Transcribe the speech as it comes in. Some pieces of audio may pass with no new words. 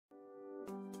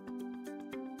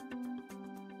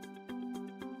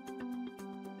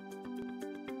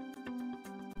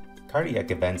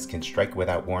Cardiac events can strike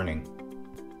without warning.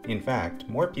 In fact,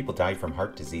 more people die from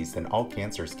heart disease than all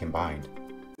cancers combined.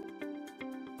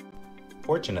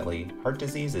 Fortunately, heart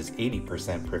disease is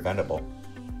 80% preventable.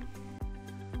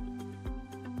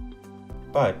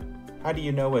 But, how do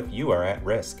you know if you are at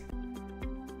risk?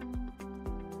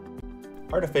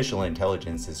 Artificial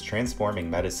intelligence is transforming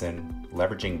medicine,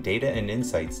 leveraging data and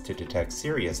insights to detect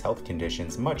serious health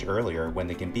conditions much earlier when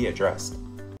they can be addressed.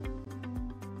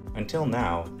 Until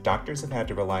now, doctors have had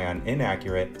to rely on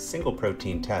inaccurate,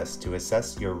 single-protein tests to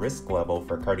assess your risk level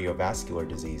for cardiovascular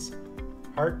disease.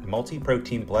 HART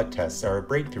multi-protein blood tests are a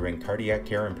breakthrough in cardiac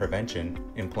care and prevention,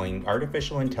 employing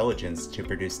artificial intelligence to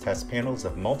produce test panels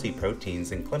of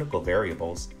multi-proteins and clinical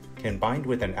variables, combined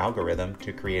with an algorithm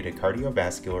to create a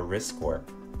cardiovascular risk score.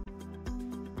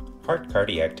 HART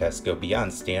cardiac tests go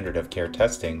beyond standard of care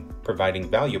testing, providing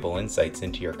valuable insights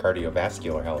into your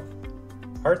cardiovascular health.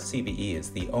 HART CVE is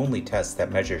the only test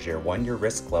that measures your one-year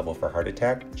risk level for heart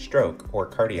attack, stroke, or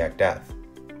cardiac death.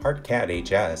 HART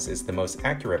CAT-HS is the most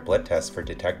accurate blood test for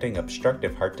detecting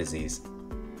obstructive heart disease.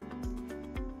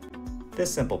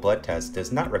 This simple blood test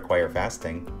does not require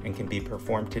fasting and can be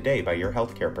performed today by your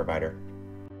healthcare provider.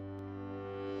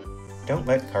 Don't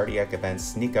let cardiac events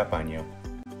sneak up on you.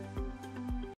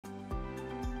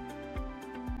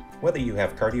 Whether you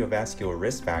have cardiovascular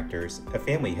risk factors, a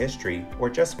family history,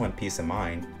 or just want peace of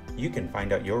mind, you can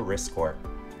find out your risk score.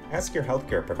 Ask your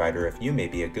healthcare provider if you may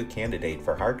be a good candidate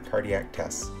for HART cardiac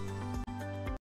tests.